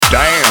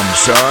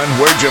son?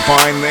 Where'd you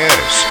find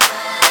this?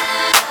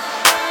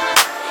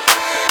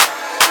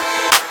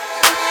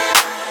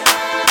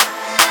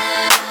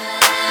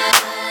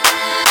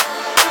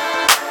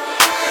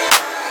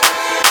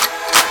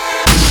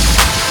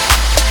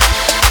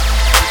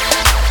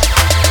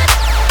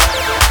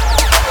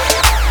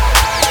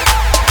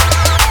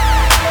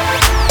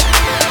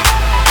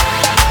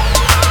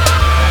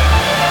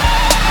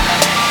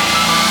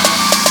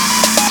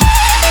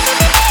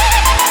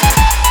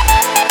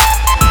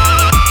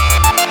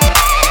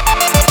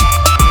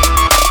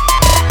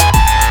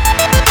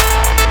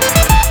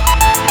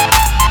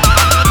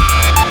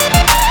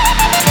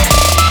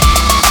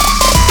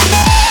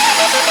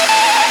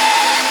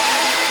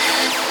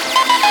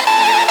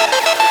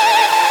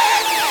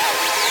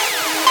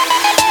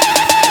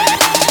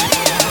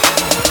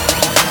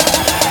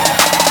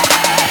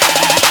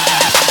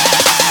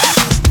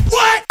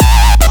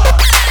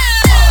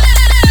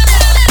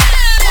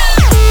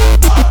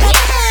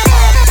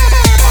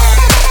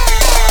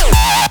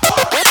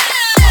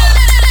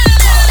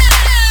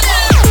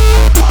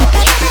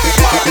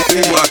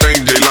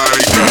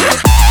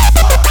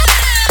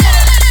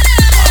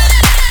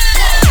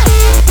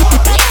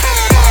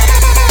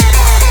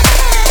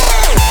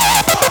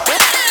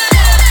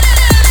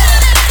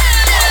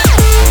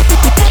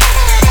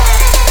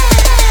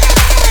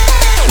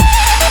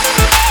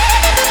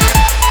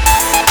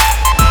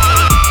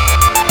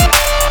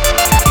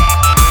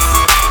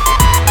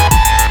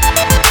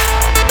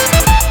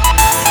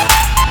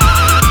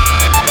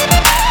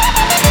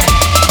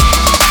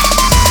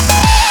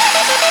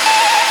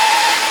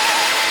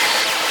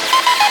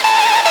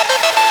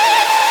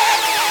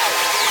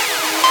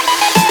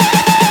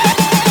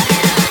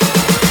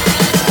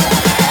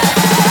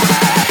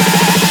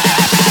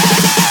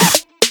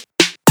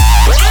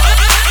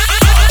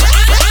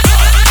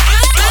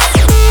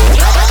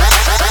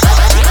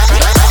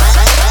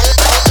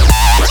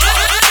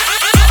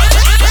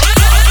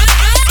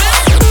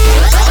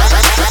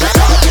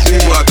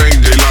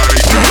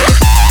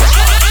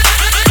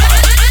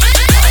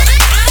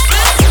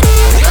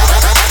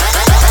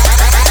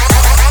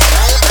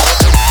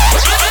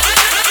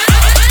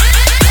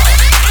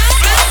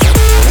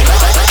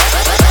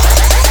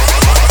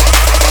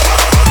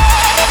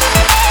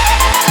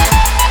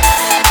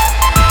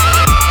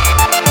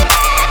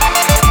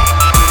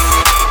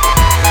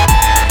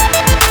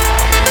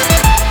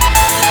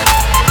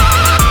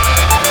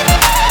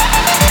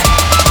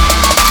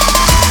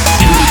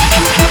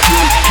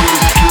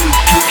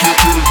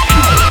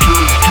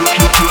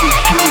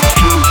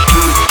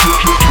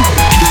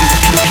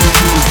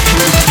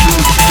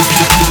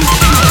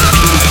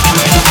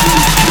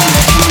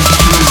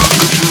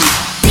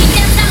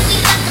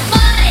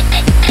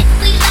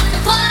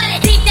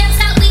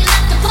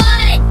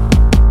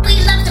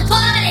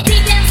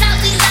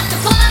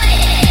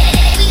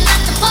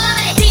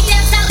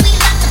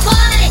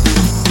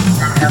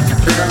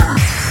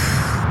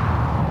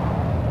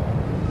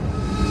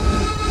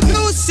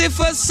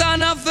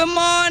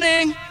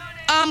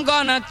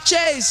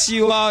 Chase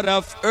you out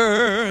of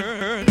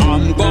earth.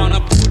 I'm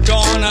gonna put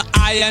on an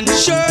iron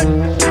shirt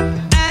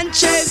and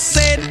chase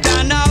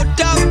Satan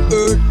out of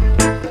earth.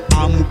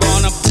 I'm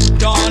gonna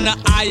put on an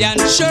iron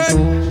shirt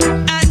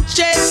and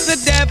chase the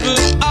devil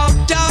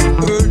out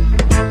of earth.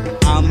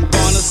 I'm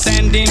gonna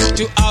send him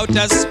to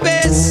outer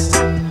space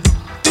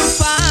to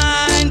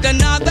find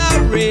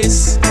another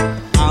race.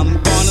 I'm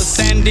gonna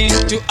send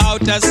him to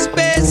outer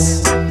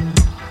space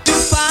to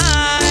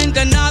find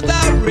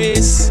another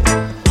race.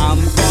 I'm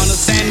gonna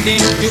send him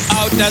to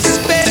outer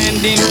space, send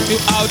him to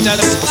outer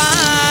space.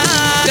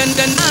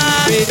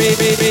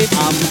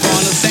 I'm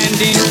gonna send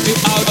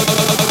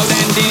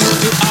him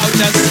to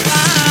outer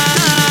space.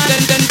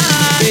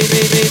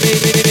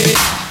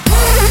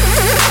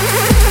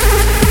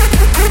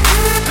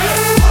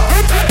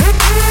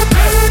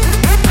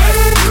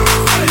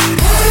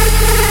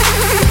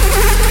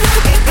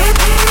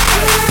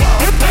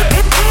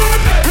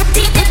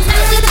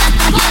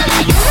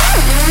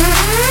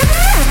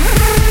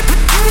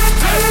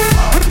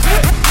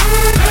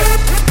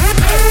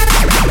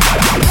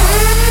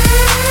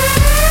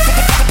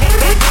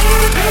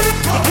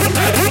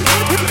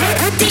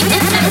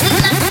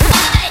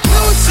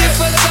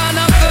 Lucifer, son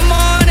of the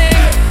morning,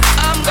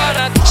 I'm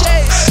gonna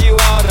chase you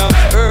out of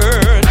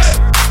earth.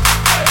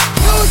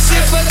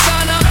 Lucifer,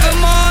 son of the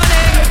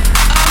morning,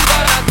 I'm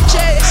gonna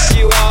chase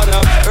you out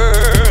of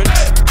earth.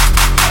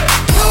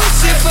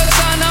 Lucifer,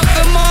 son of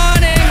the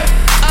morning,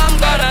 I'm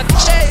gonna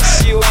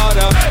chase you out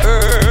of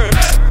earth.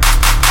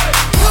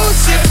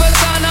 Lucifer,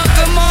 son of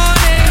the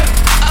morning,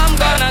 I'm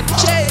gonna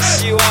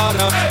chase you out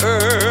of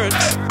earth.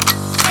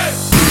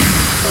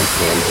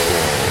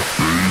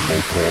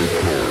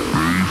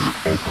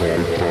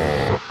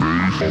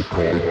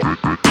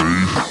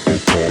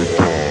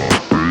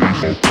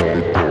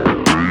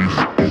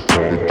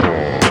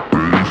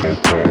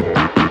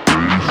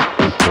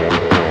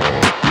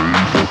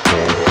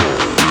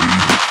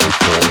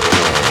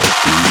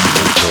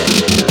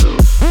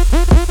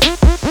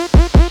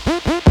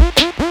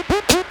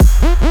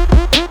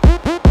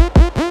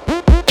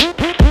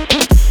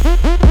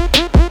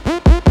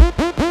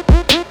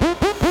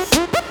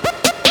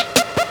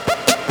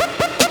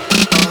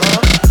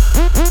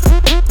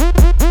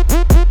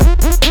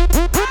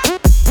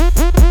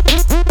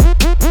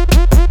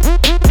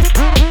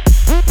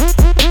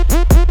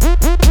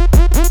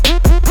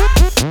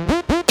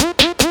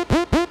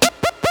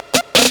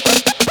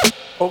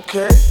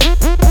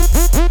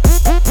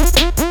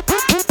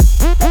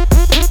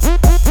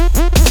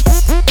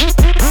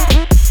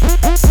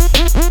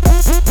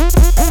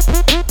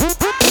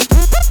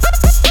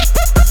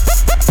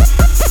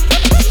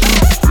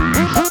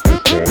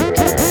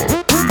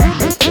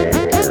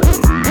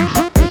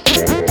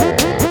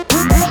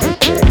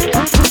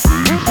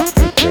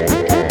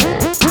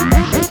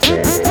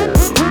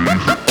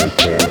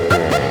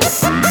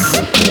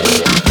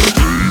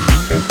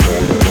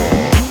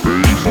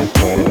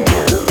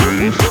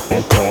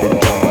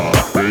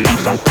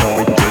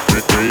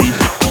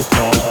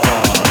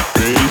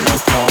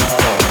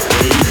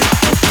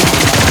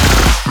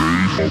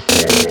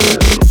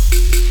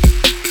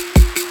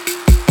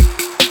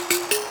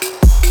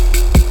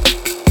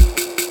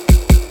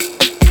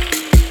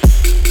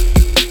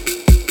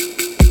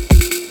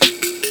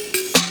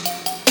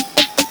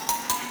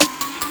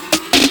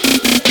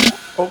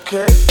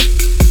 Okay.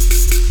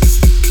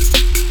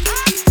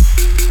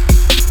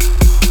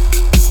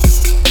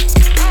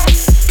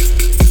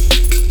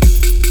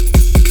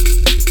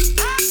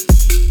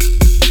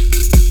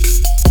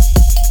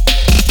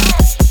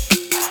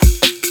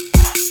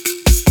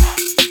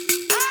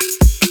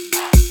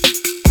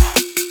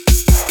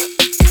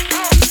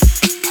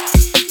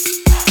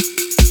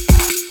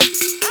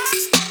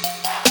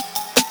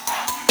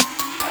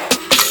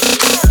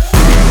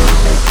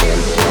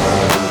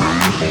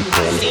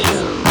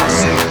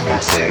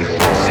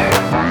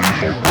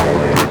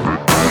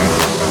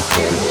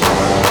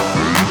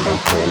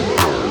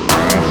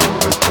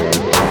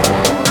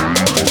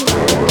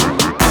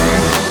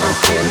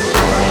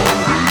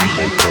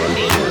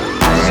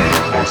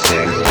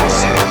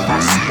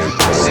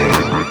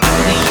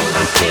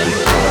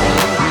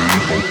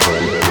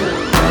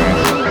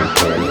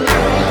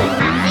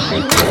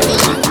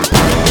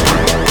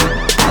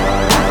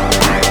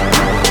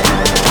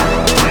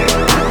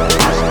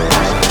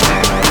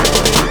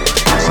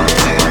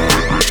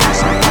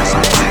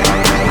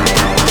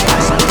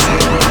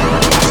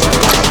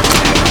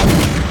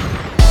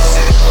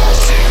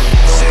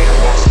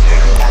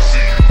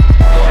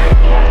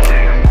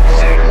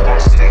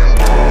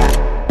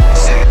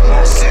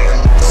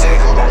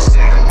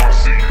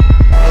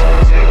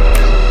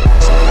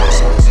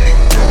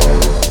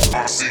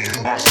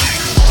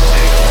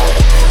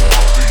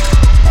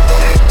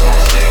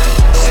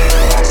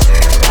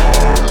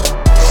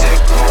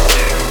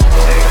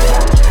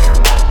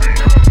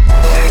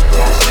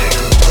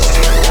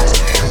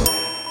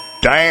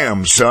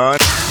 Damn, son.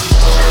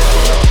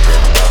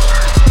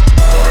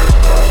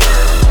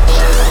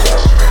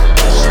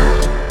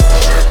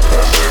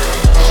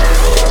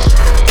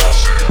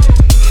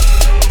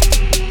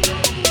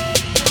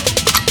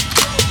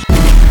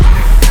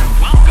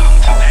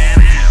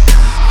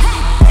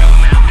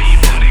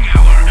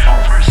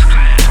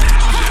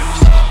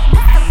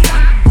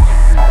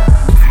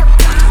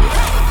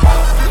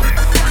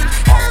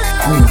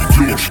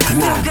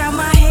 Got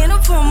my hand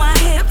upon my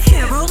hip,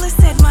 hip, roll it,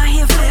 set my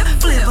hip, flip,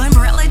 flip,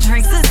 umbrella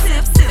drinks a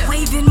sip,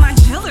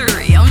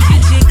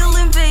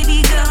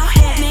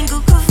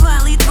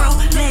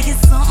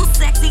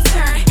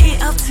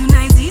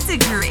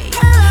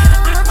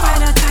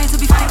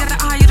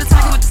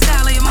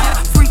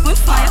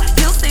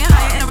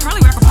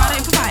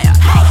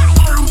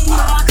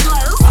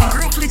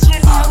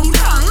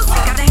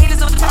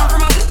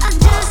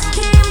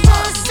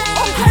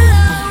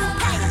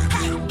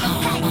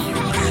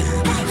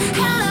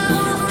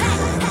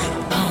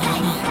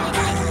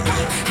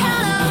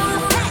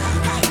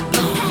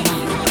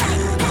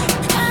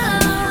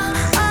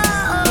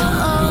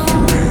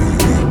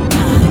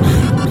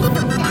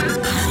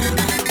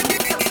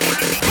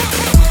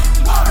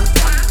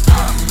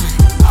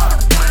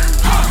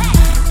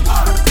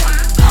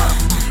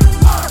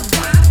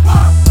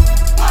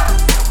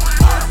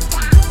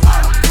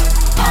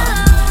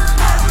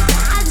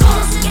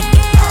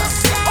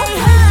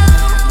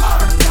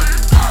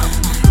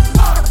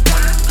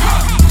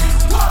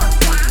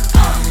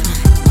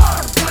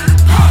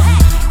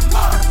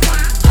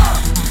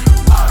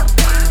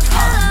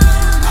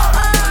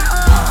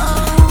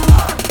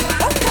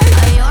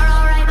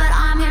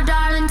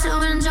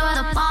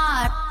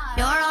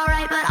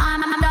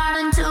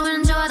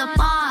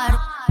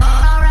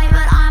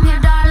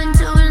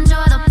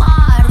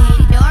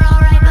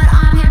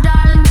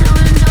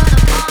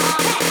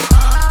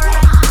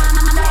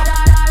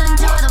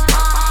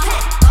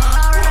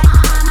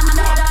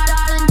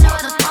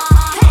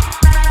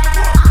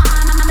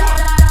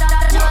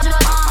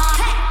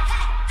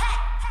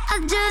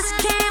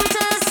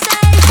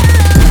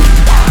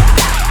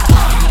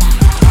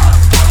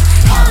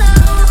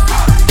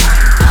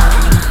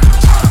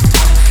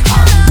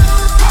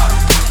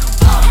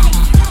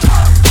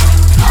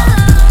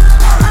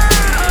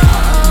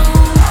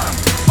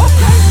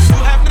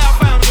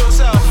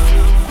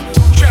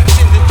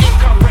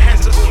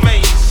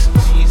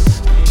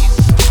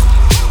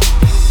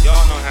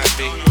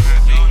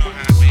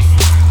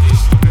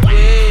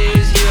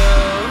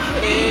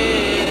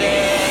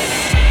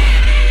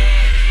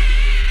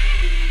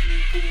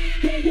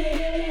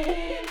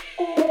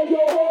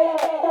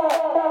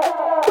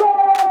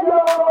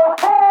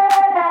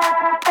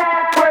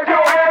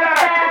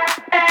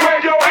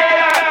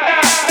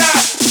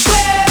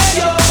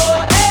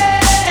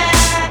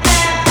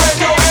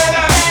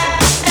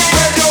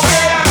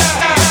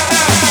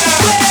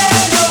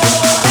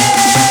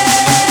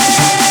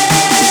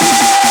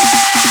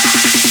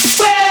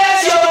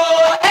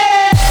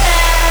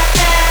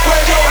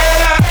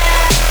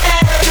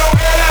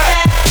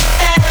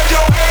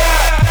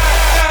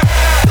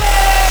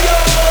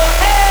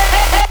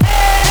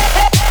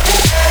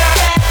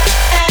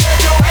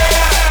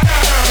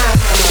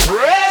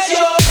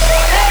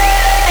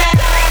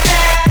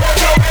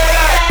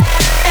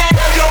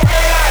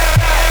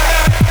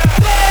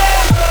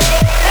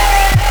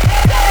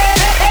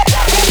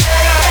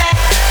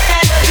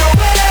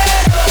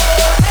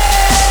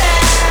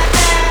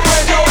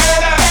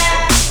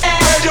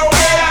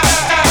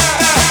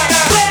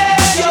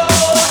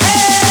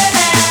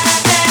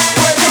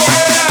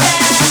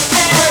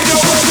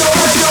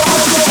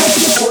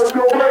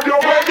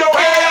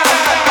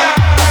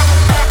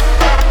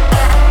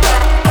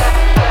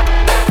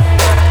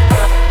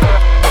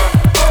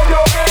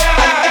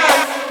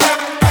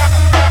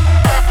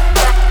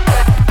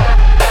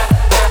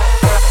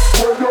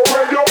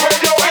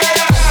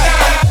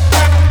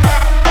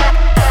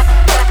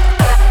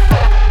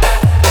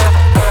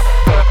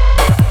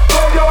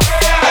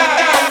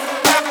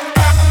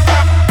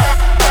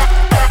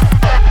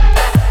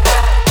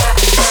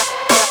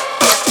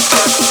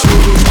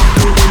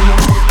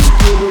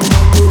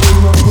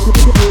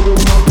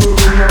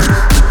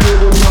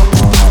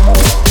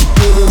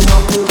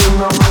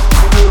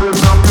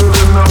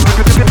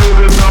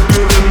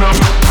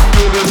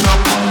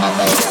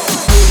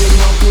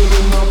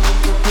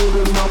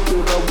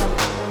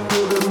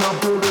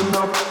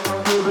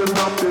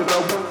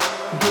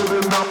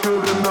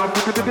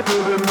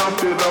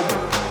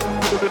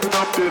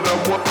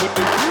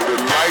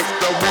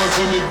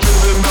 wasn't it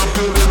good enough,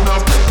 good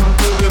enough,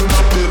 good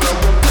enough that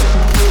I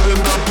good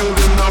enough, good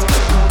enough,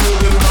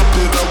 good enough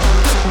that I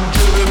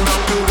good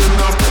enough, good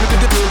enough,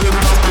 good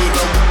enough that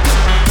I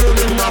good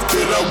enough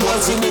that I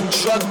wasn't a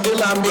drug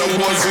dealer, I mean,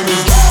 wasn't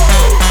it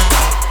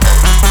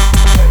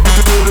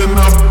good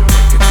enough?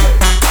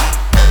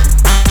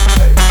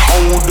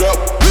 Hold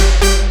up.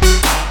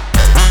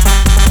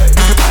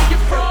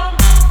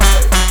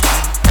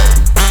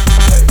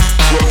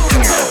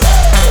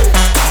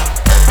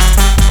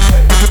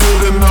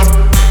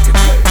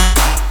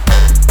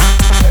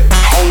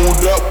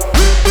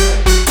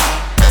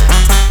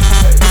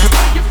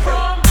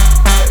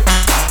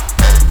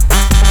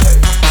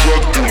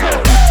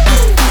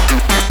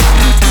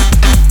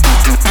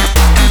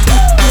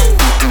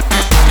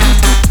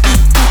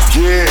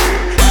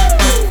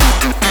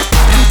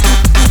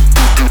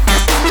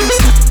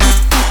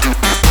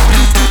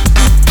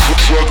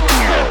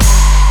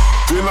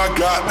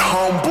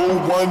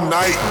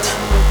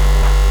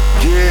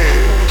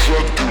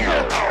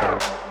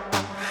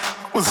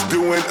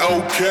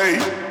 Okay,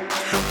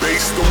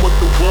 based on what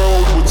the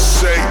world would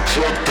say.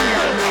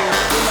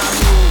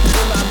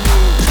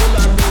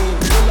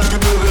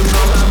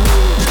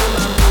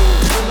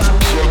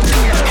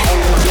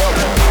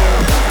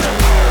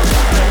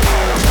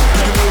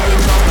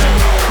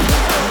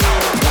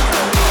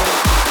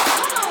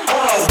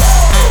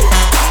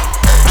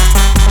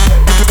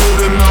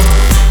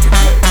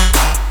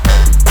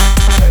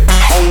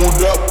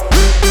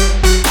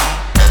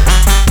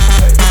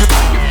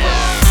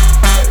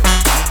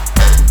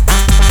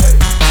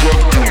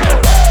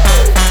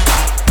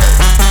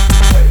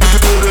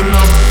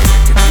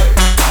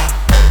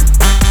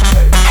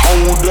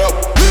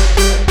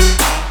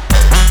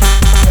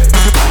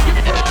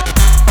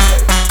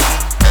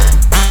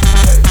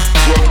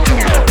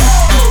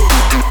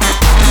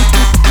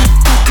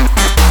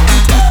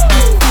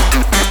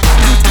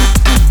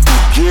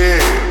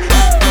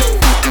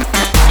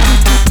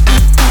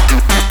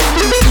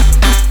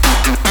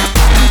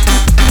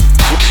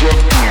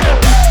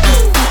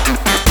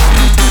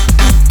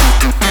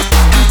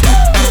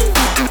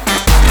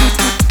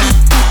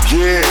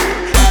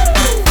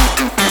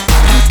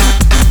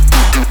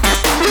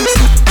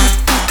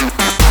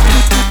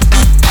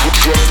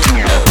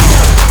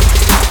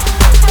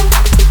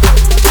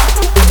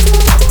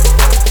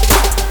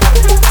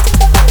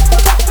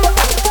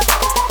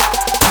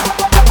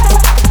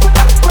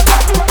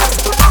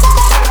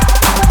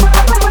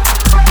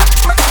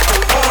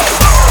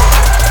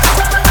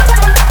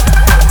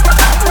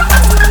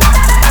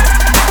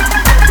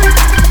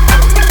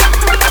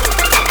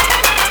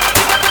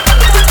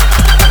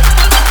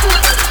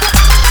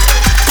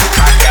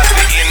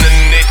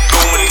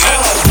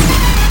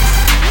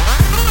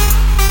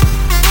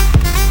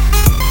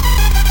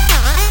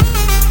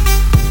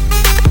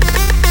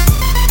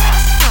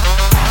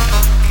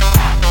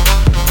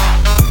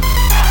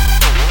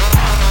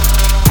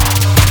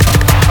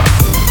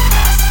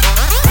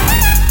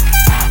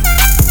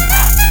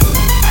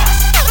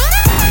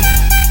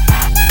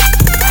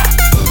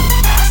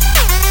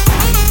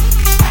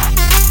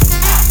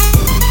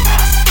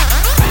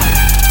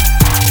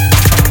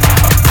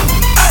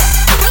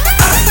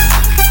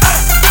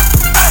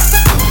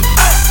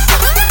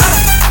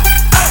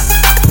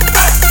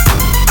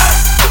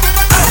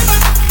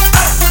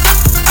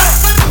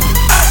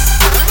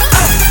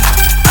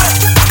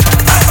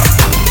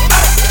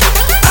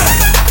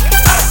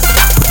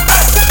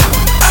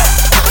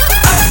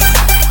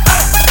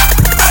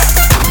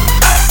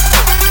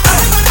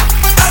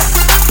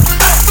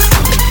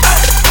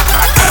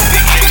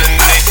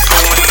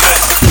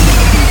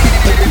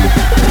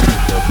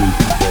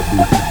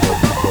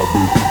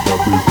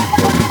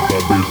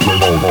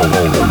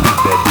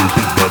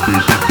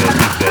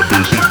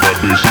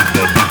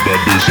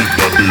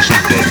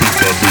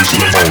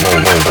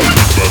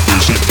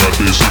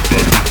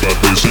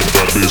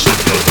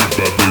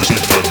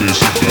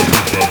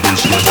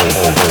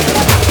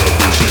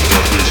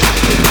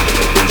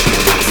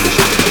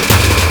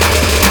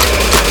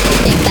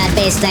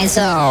 Baseline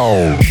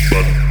soul.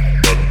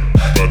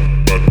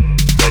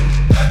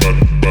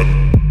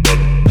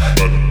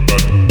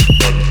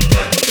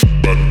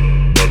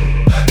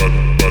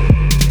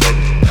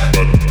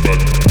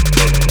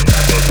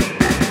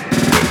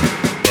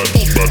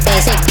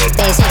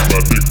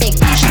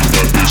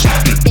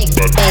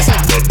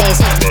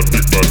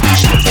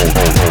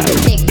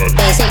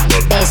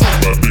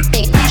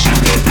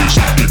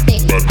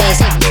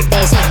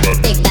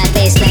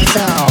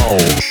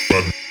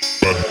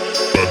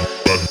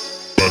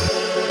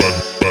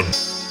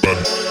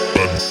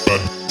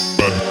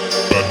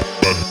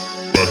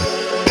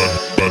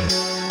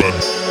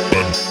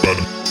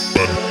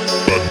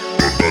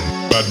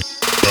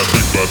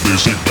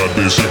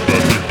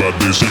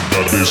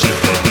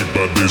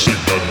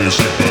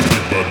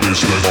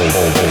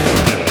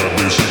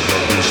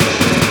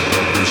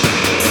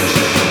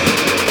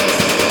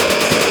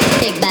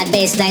 Big bad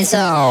baseline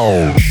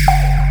soul.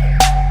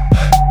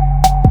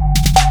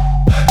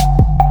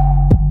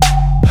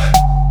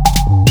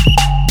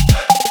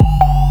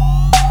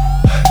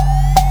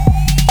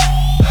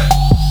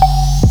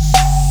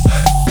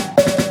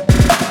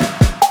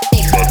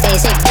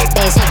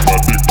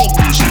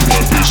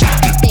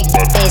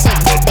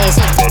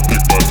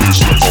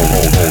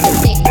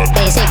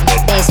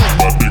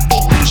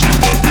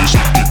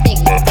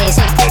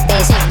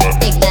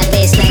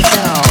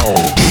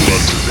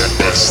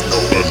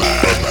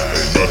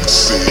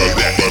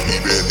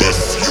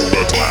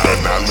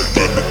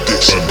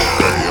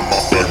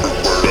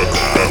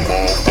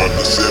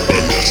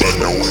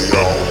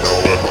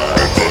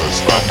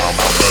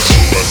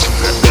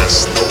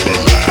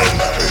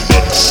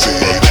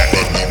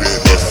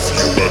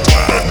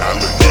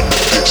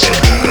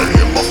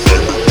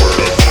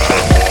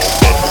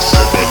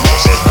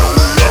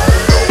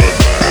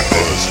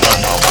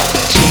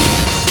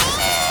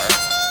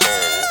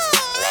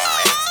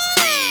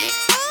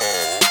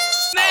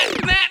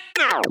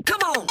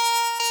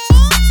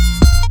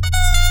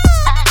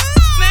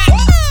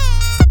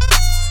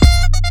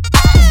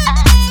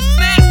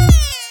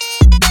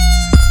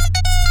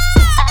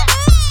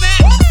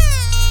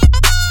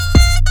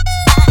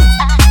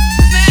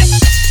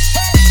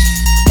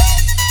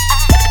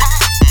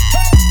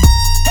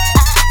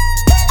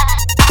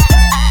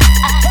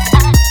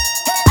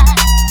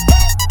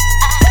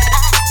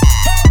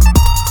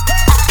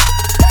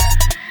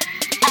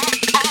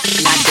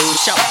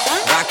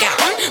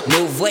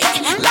 weight,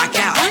 lock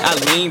out. I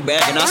lean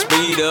back and I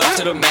speed up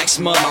to the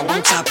maximum. I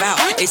won't top out.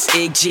 It's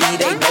Ig G,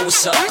 they know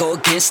what's up. Go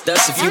against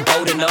us if you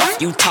bold enough.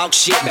 You talk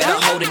shit, better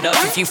hold it up.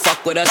 If you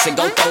fuck with us and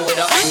go throw it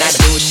up. And I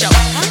do a show,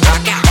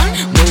 rock out,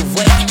 move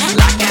weight,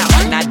 lock out.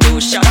 And I do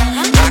a show,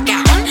 rock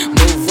out,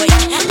 move weight,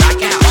 lock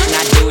out. And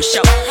I do a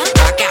show,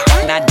 rock out.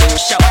 And I do a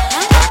show,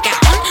 rock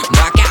out,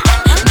 rock out,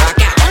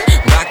 rock out,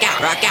 rock out,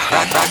 rock out,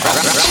 rock out,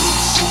 rock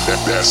out.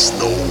 That's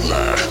no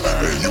lie,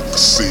 and you can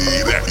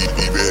see that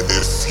even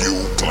if you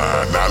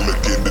blind. I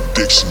look in the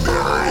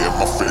dictionary and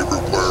my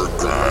favorite word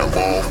grind.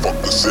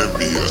 Motherfuckers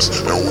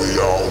envious, and we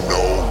all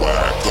know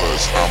why.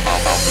 Cause I'm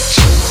the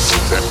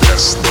truth,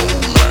 that's no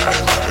lie,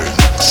 and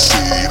you can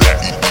see that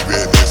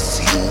even if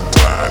you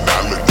blind. I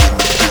look in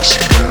the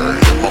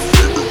dictionary and my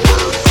favorite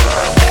word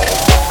grind.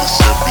 Motherfuckers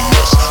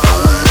envious, and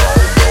we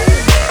all know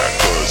why.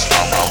 Cause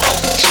I'm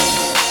the truth.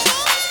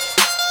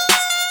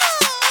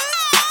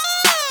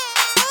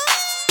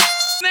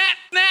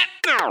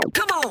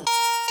 Come on.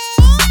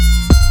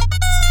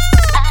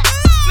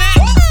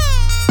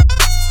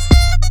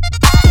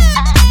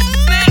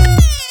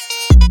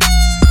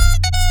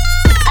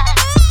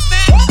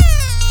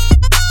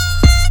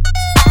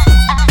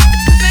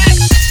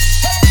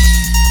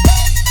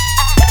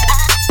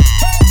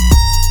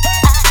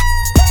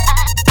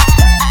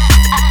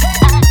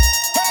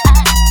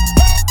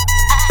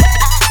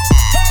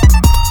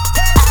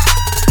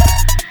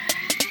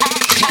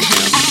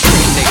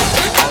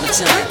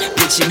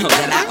 You know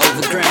that I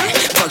overgrind.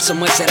 Fuck so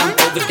much that I'm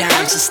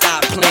overdime. So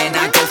stop playing,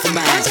 I go for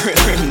mine.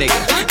 Nigga,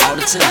 all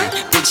the time.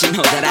 Bitch, you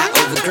know that I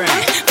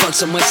overgrind. Fuck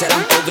so much that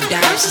I'm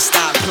overdime. So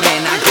stop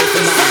playing, I go for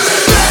mine.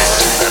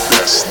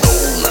 That's no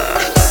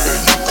lie,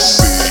 and you can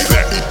see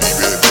that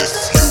even if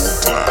you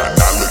blind.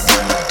 I look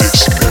in the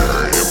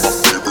dictionary and my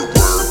favorite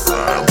word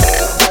grind.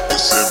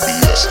 Motherfuckers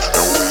envious,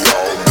 and we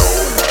all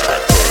know why.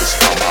 Cause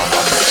I'm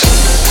the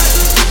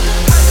truth.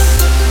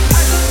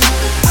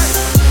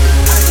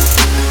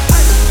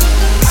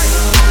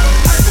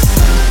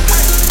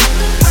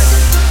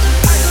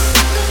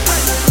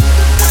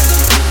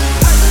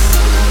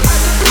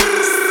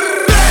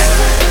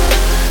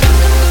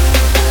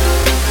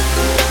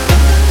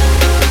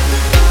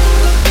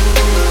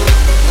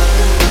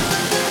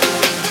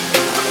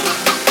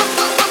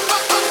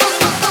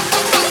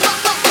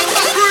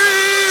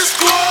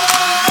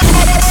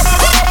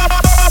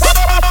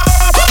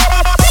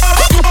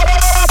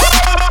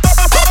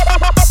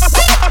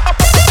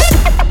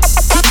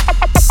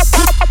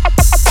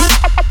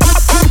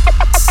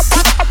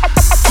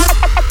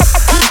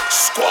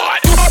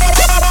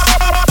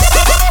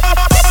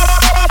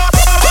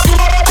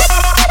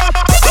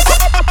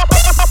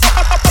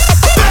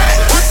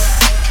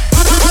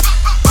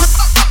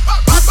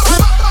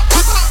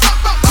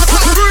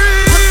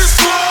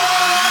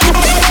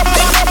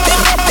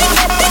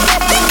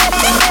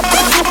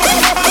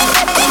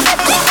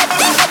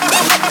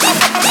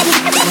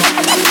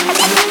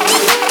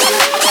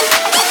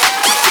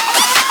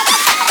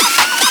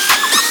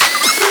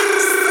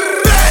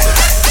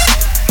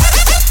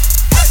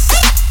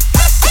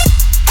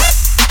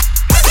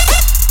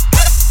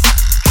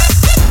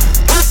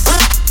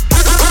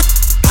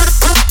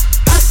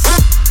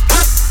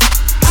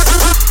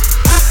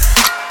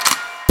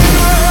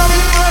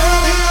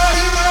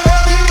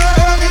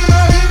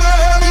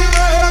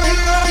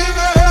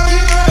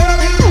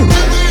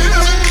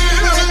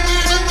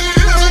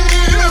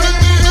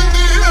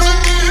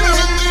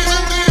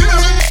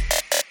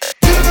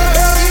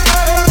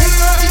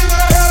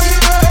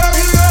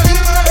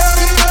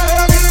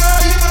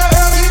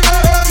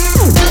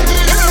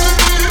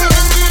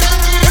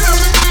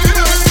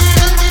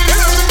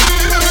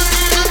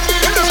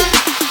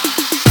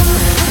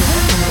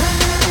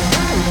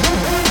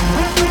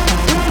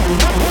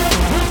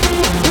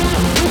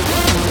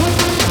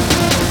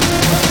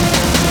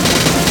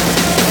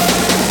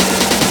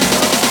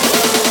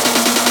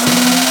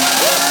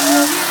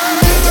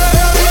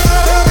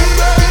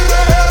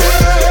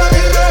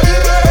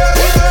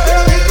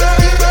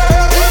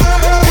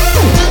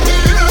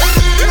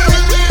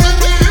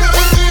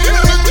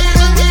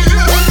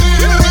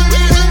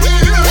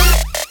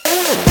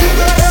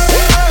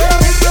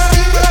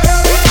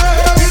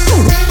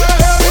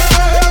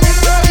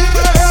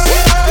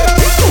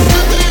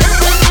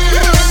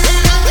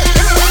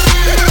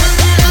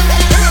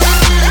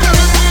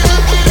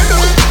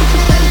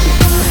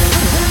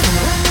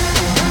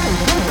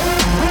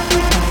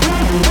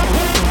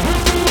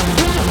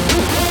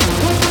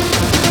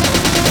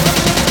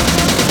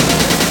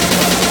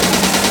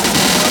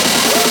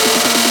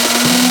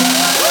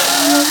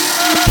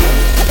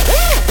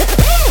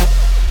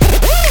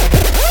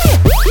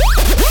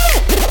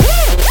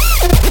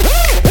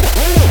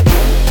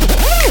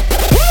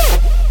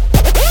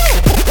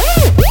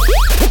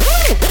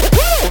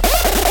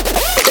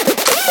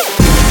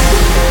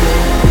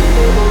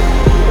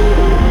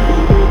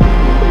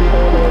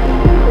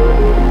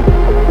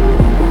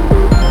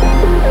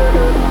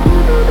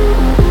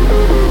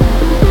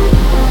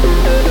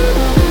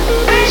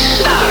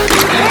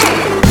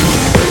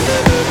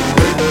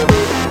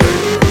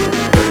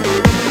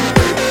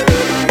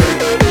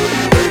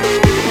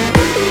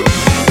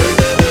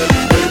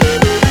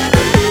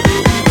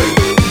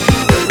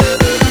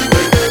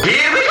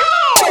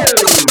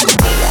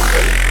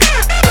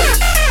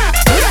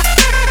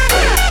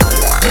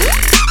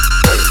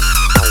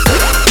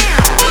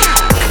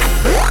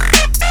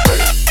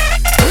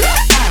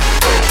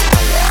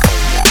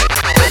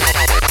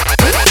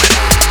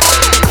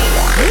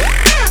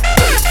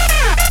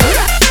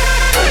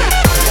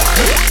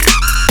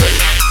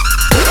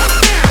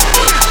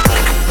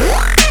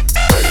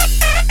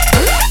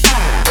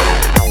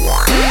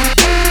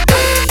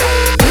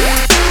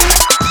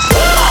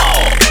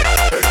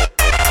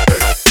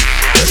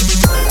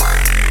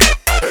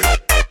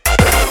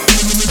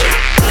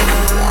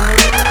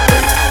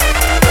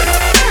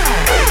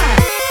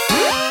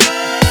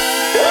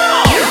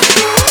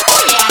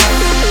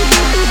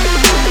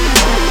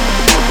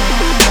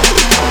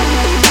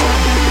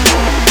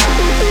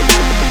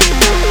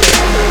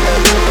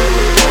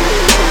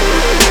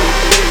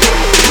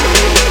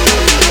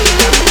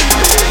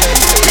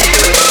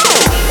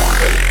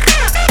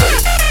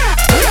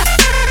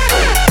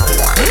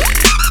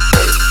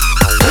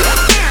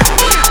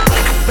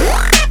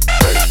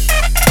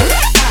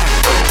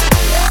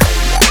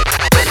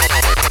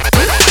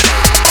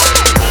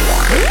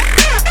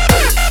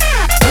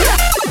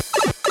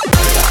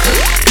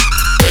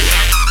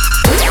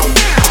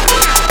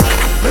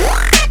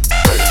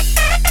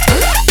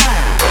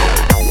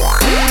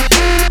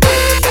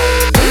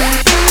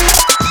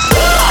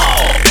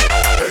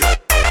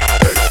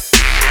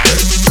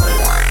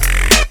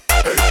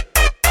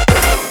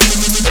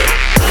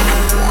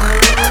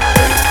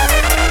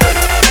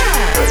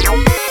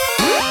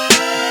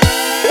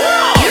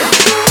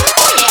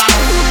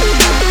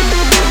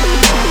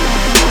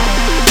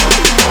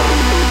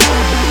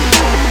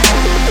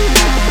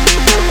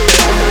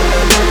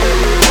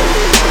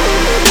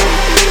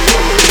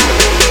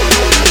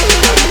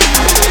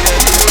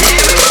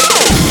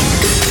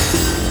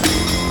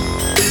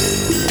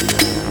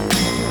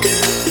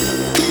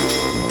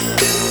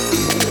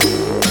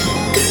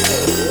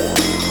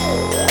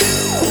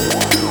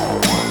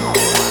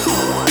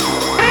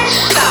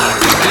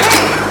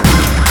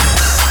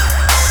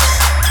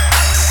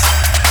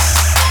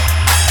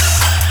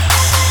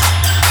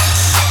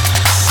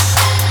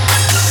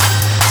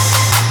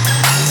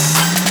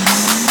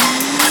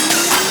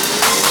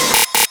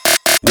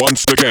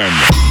 again.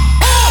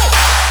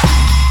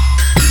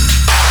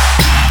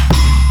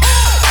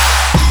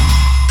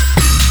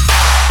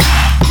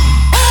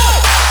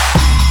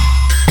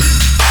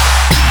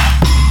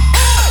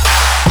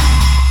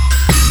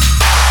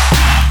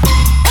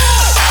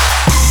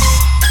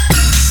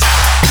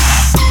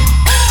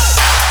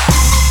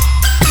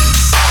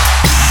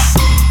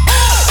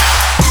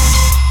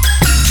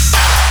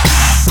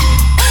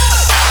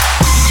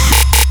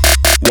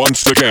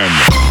 Once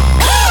again.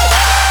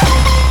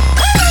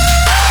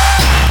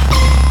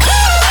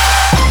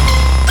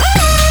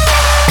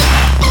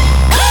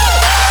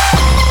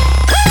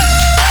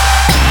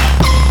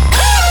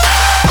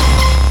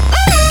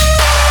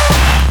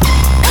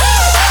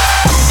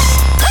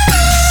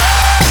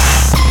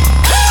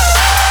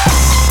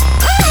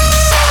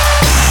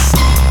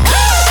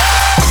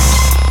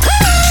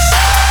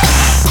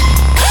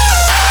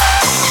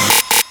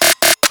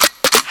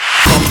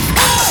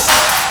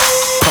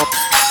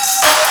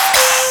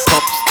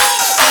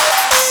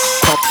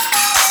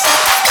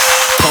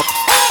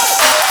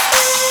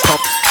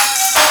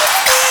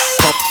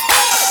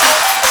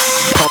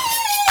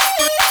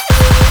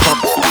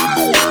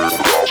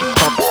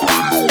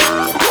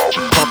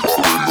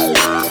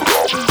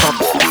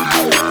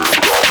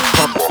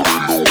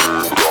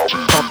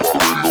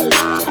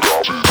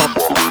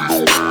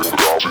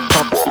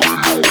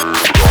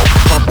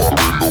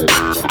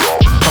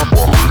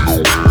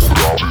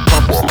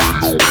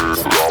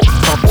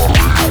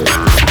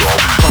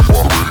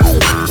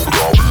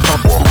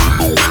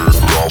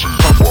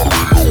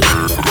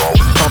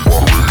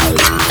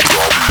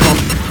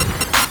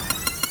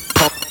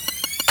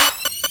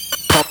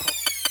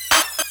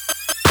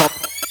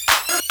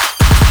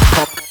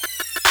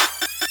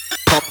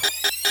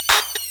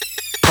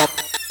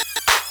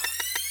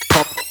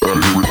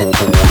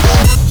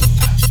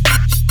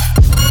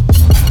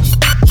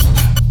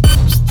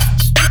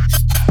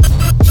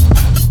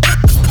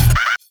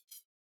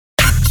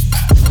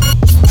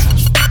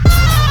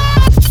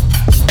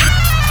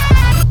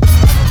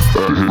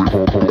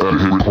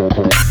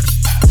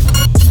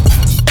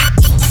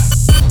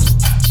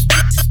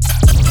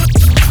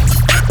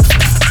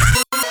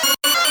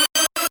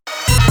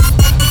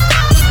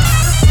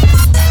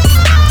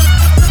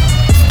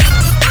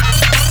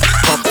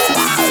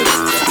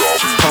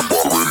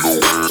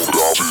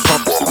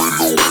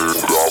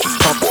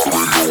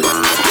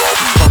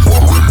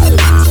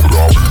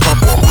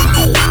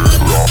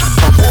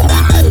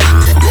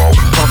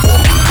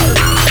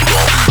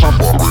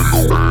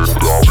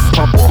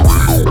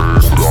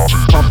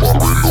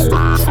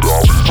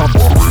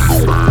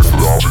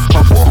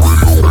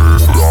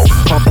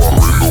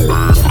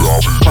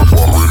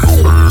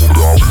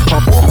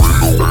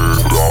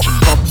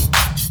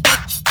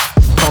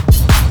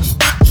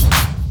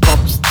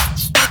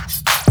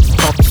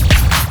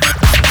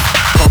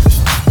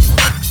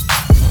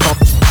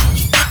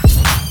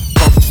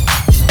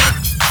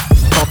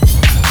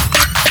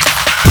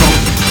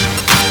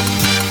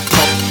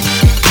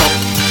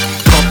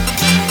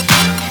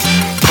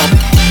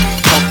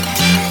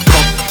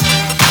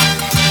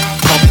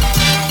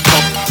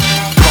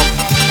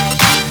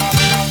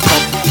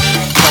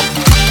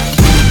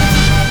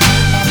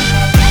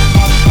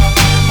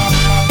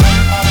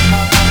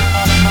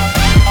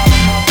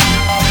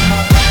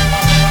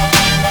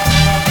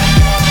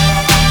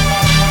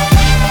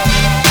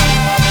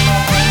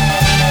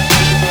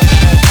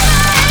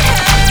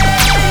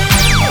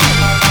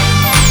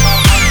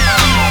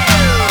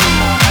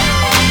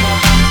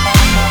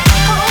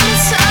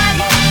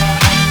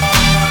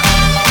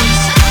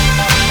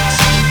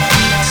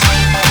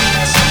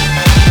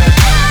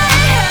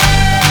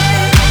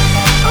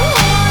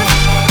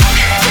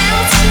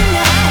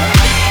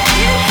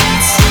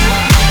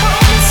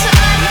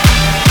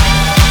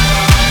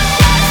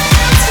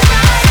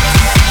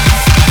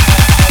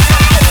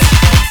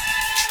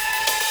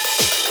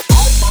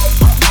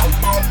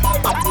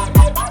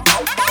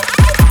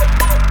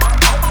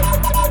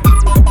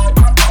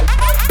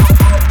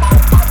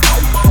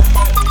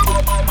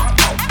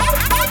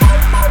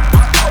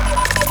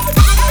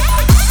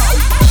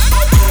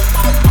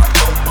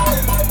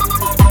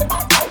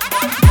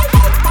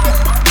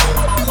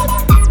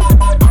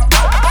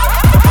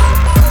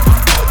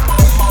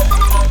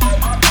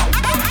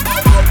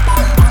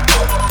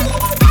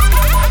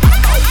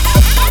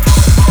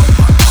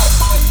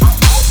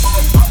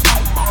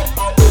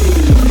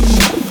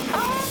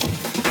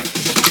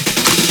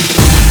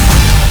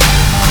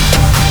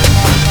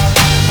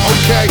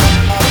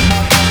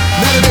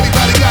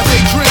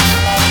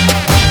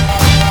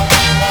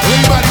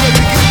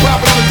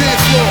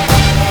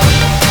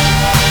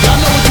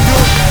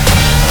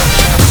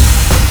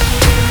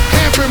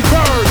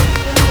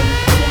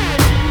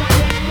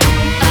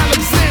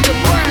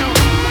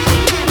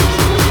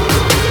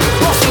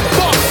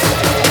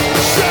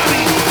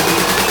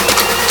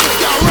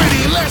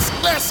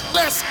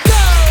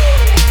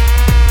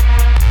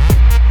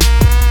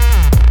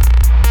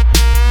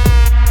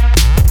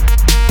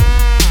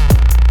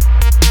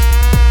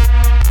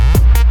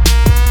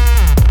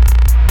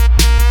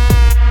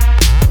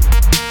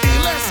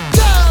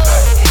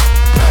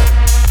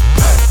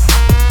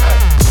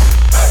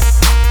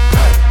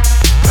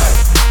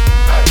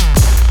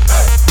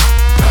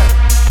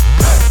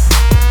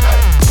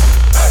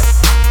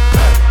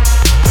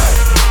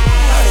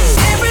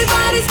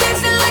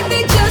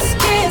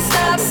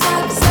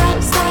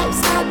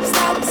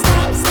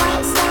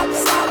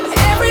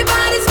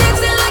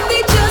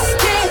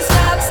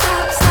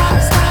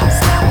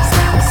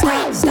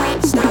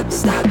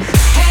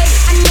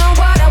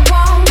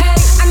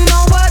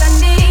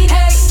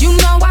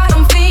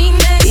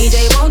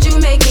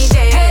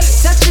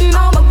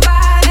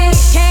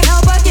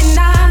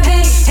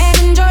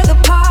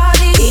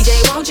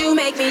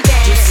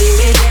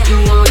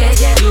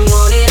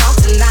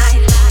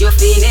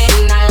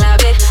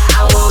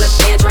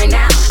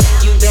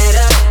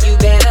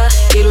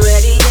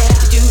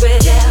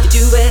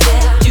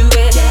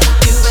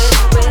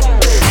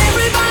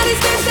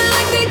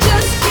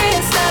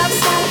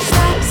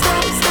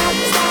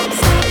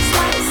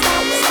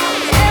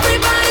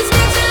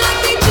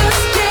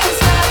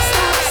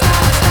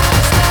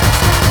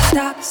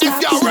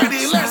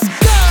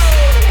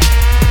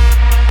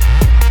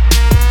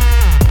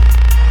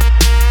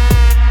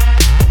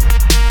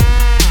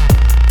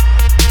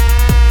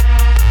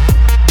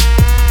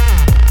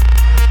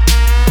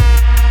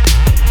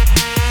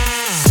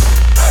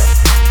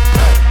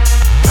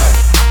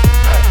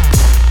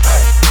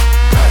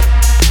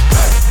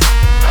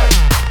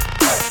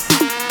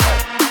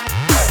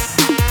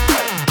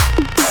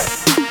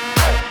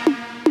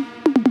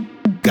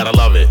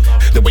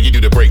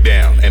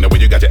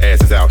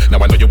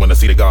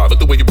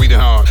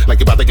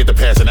 you about to get to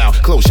passing out.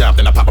 Close shop,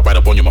 then I pop it right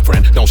up on you, my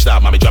friend. Don't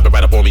stop, mommy, drop it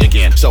right up on me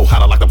again. So hot,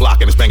 I like the block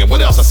and it's banging.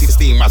 What else? I see the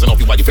steam rising off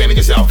you while you're fanning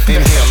yourself.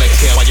 Inhale,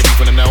 exhale while you're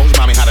reaching the nose.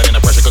 Mommy hotter than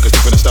a pressure cooker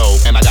deep in the stove.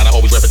 And I gotta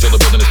always rep it till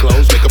the building is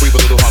closed. Make her breathe a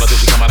little harder till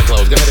she come out and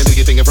close. Go ahead and do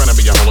your thing in front of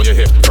me, you hold on your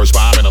hip. First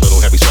fire and a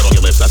little heavy sweat on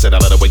your lips. I said I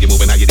love the way you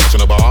move and how you dance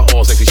on the bar.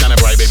 All sexy, shining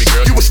bright, baby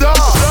girl, you a star.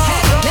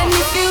 Let me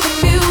feel the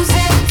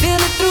music, feel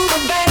it through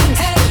the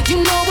veins.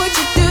 You know what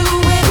you're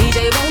doing,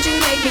 DJ, won't you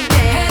make me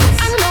dance?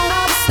 I know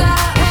how to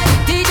stop,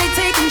 DJ,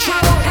 take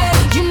control.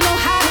 You know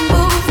how to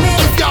move me.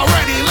 If y'all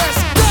ready,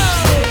 let's go.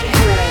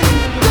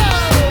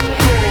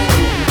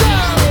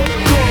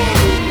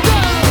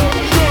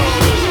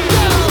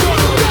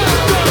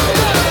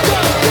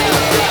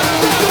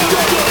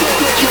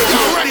 If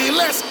y'all ready,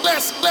 let's go.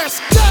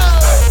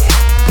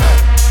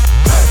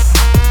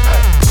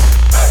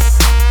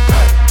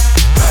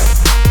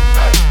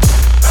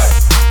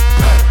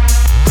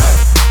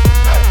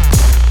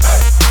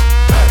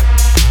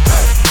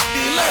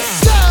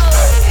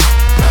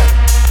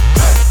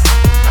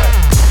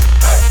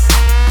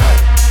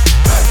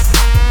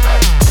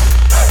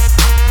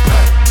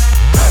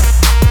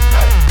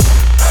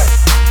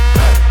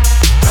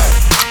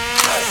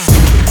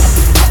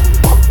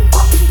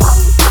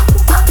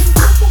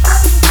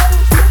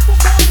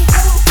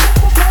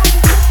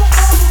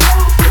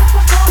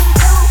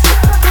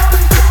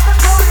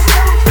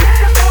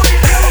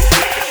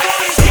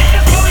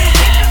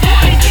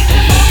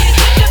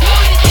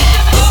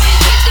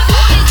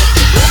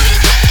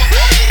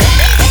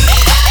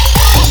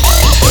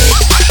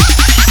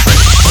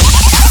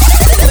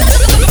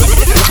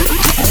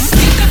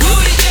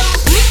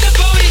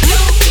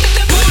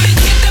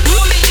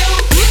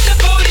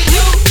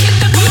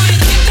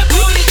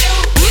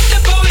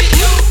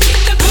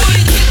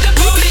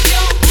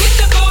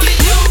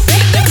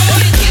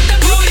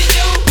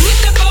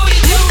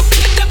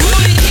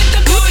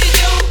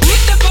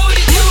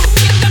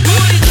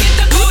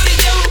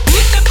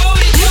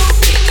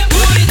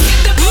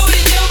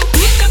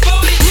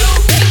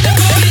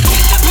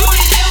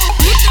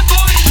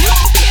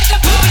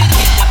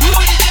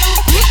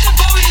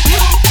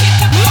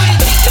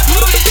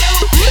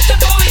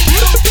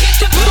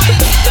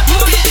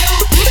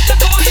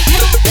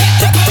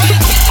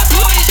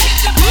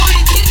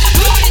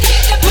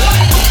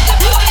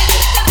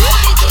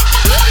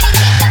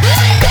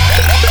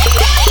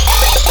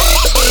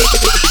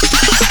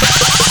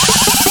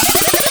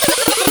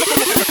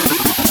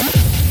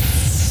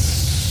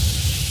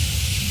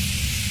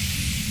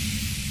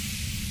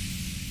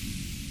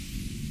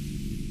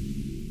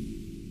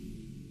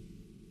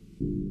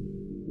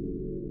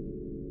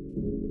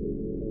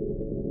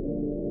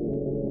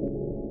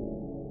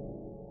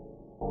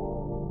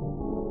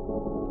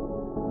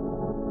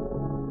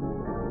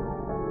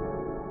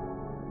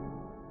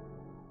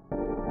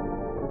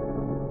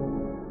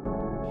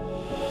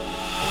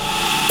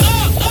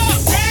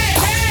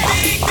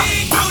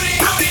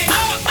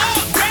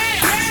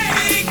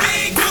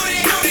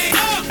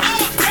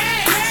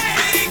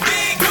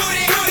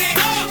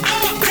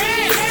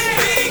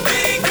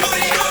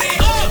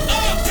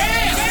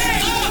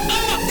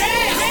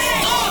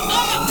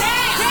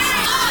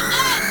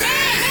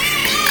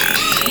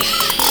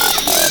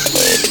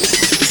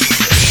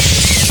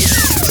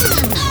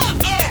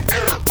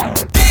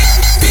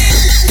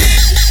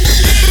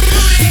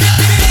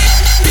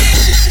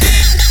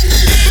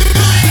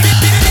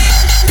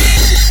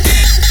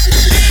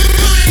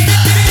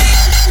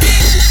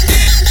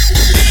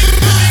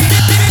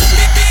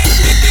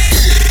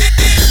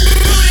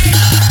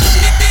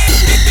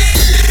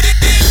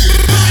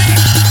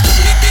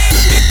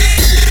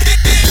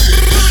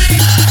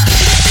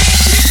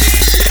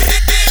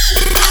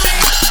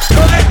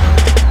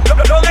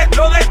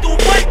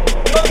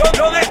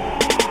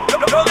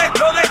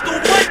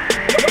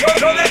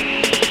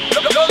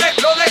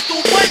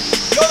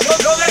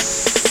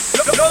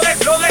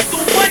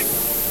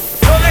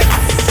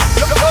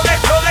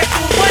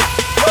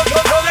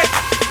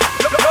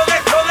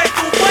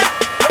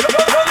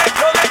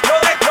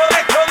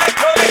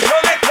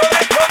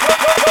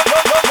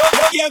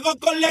 Llego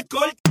con la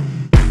escolta.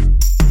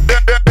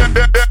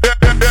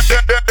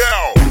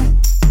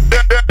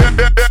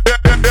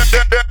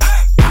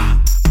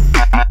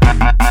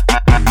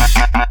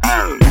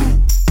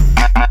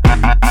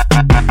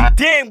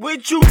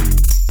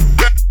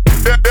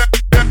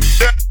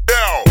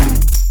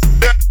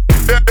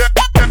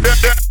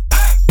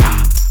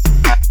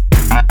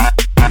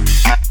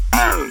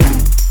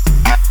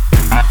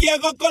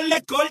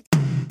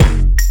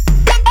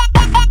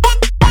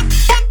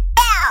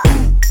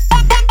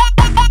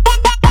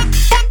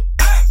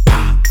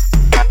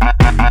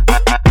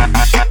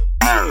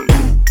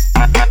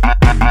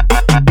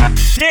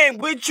 Damn,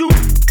 with you.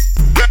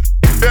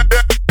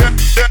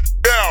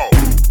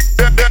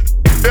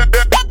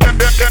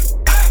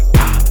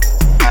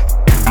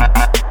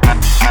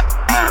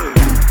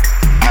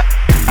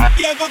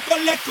 Llego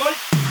con la escolta.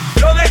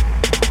 Lo de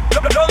tu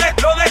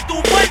cuerpo. Lo de tu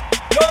cuerpo.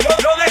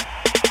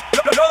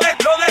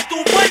 Lo de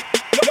tu cuerpo.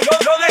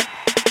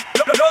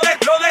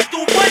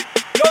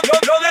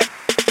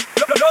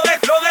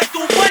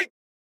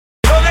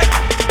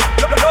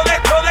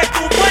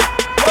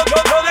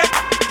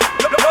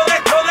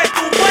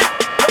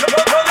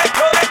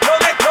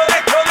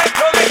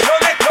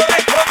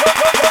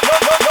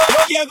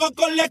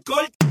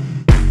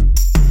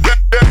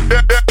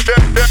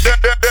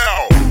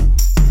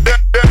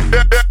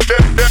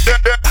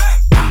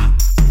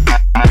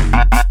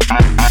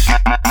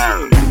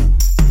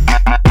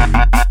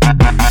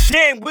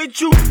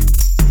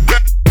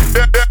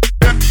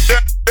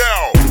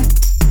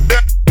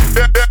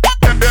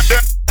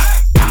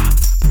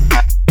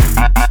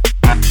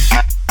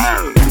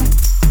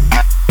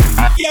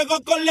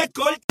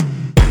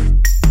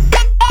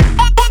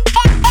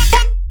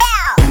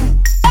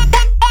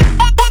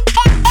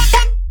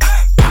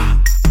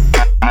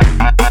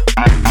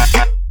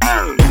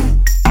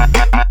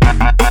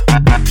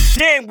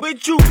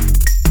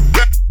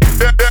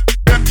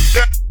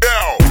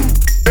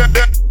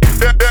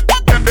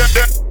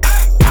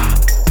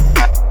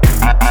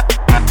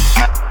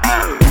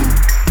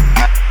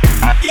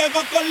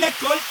 llego con la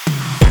alcohol.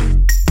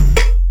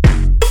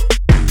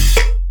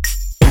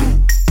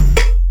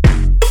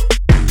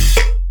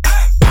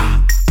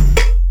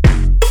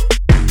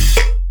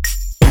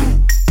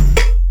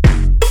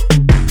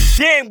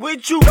 Damn,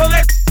 with you, no,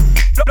 let's